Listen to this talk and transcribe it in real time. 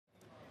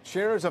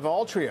Shares of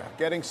Altria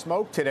getting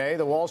smoked today.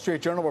 The Wall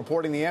Street Journal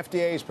reporting the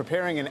FDA is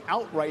preparing an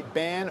outright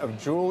ban of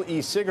Juul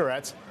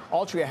e-cigarettes.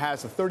 Altria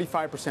has a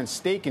 35%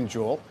 stake in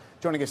Juul.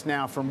 Joining us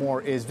now for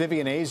more is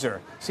Vivian Azer,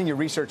 senior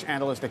research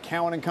analyst at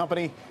Cowen &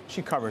 Company.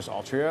 She covers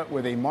Altria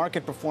with a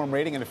market perform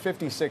rating and a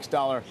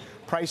 $56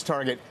 price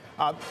target.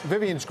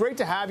 Vivian, it's great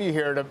to have you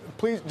here to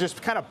please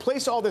just kind of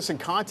place all this in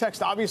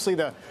context. Obviously,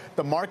 the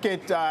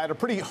market had a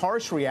pretty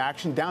harsh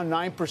reaction, down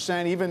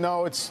 9%, even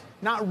though it's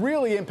not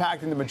really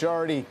impacting the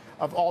majority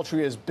of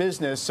Altria's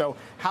business. So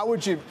how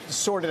would you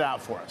sort it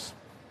out for us?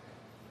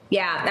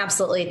 Yeah,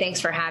 absolutely.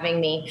 Thanks for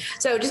having me.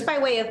 So just by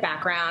way of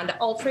background,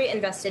 Altria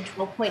invested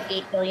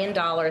 $12.8 billion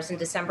in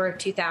December of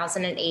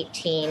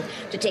 2018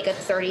 to take a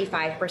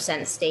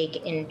 35% stake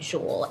in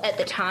Juul. At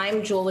the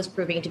time, Juul was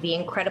proving to be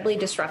incredibly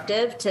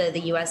disruptive to the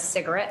U.S.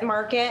 cigarette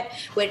market,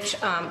 which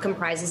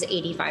comprises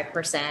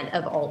 85%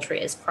 of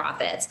Altria's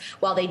profits.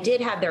 While they did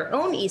have their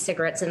own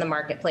e-cigarettes in the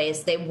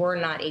marketplace, they were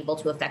not able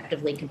to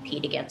effectively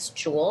compete against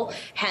Juul,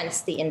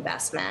 hence the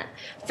investment.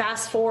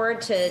 Fast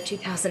forward to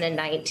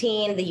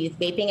 2019, the youth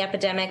vaping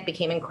epidemic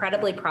became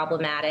incredibly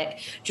problematic.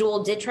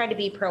 Juul did try to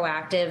be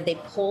proactive. They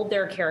pulled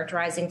their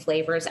characterizing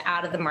flavors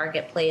out of the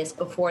marketplace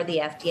before the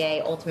FDA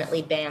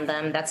ultimately banned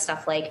them. That's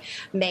stuff like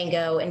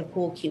mango and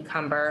cool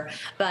cucumber.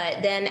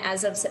 But then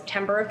as of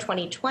September of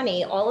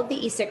 2020, all of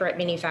the e-cigarette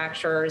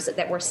manufacturers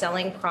that were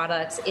selling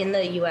products in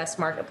the U.S.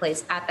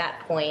 marketplace at that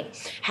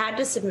point had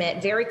to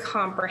submit very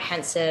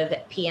comprehensive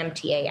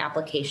PMTA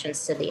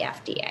applications to the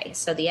FDA.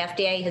 So the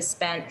FDA has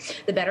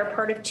spent the better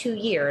part of 2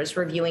 years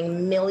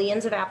reviewing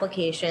millions of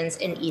applications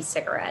in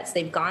e-cigarettes.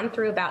 They've gone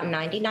through about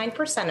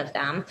 99% of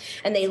them,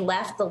 and they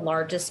left the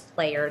largest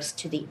players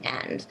to the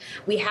end.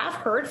 We have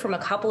heard from a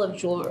couple of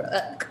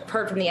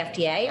heard from the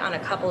FDA on a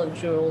couple of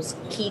Juul's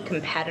key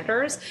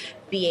competitors.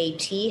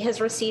 BAT has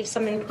received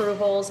some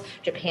approvals.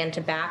 Japan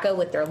Tobacco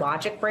with their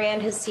Logic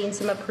brand has seen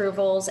some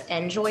approvals.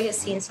 Enjoy has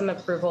seen some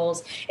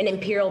approvals. And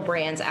Imperial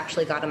Brands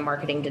actually got a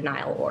marketing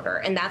denial order.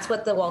 And that's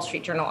what the Wall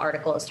Street Journal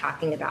article is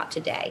talking about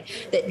today,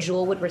 that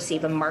Juul would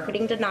receive a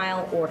marketing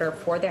denial order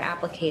for their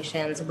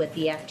applications with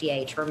the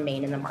FDA to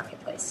remain in the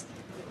marketplace.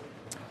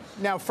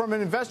 Now, from an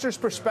investor's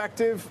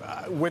perspective,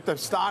 with the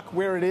stock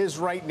where it is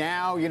right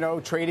now,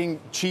 trading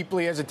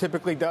cheaply as it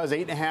typically does,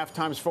 8.5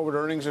 times forward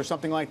earnings or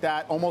something like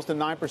that, almost a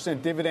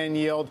 9% dividend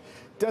yield,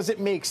 does it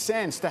make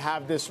sense to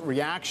have this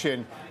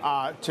reaction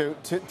to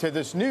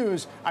this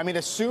news? I mean,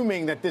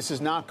 assuming that this is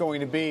not going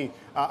to be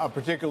a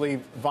particularly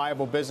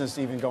viable business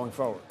even going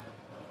forward.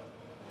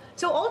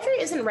 So Altria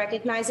isn't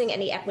recognizing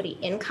any equity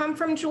income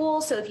from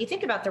Juul. So if you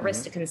think about the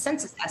risk to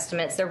consensus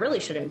estimates, there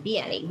really shouldn't be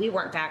any. We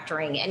weren't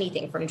factoring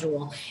anything from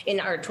Juul in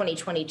our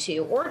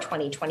 2022 or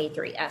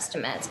 2023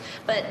 estimates.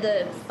 But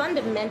the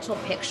fundamental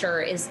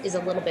picture is a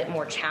little bit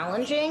more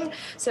challenging.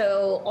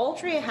 So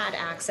Altria had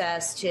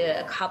access to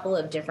a couple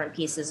of different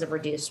pieces of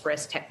reduced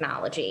risk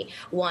technology.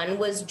 One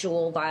was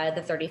Juul via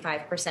the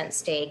 35%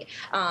 stake.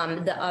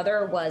 The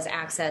other was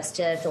access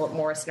to Philip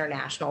Morris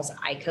International's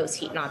IQOS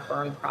heat not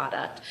burn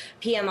product.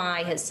 PMI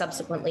has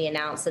subsequently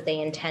announced that they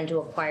intend to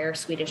acquire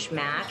Swedish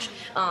Match,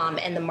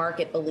 and the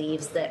market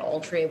believes that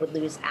Altria would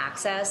lose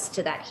access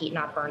to that heat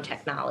not burn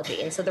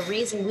technology. And so the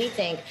reason we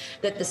think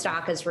that the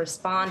stock has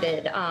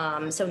responded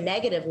so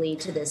negatively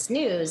to this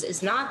news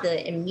is not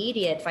the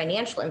immediate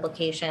financial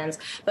implications,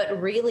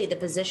 but really the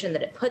position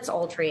that it puts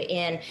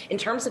Altria in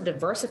terms of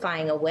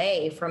diversifying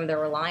away from the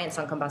reliance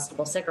on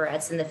combustible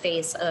cigarettes in the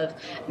face of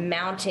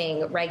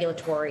mounting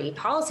regulatory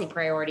policy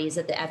priorities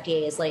that the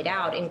FDA has laid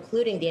out,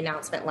 including the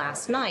announcement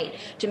last night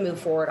to move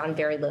forward on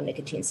very low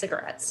nicotine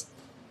cigarettes.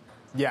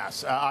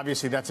 Yes,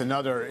 obviously that's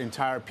another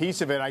entire piece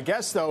of it. I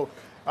guess, though,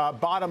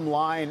 bottom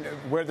line,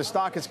 where the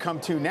stock has come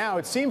to now,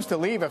 it seems to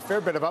leave a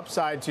fair bit of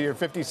upside to your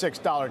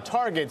 $56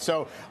 target.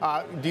 So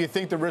do you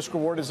think the risk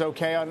reward is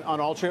OK on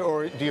Altria,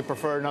 or do you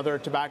prefer another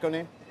tobacco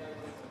name?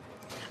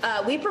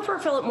 We prefer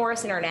Philip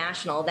Morris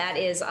International. That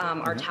is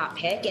our top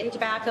pick in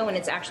tobacco, and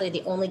it's actually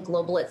the only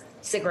global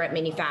cigarette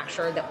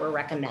manufacturer that we're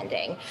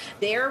recommending.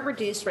 Their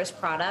reduced risk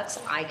products,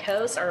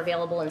 IQOS, are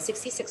available in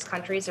 66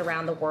 countries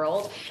around the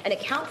world and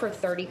account for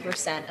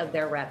 30% of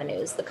their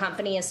revenues. The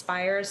company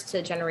aspires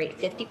to generate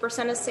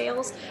 50% of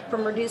sales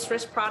from reduced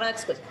risk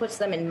products, which puts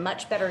them in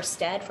much better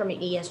stead from an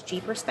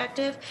ESG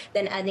perspective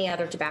than any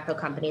other tobacco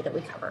company that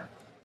we cover.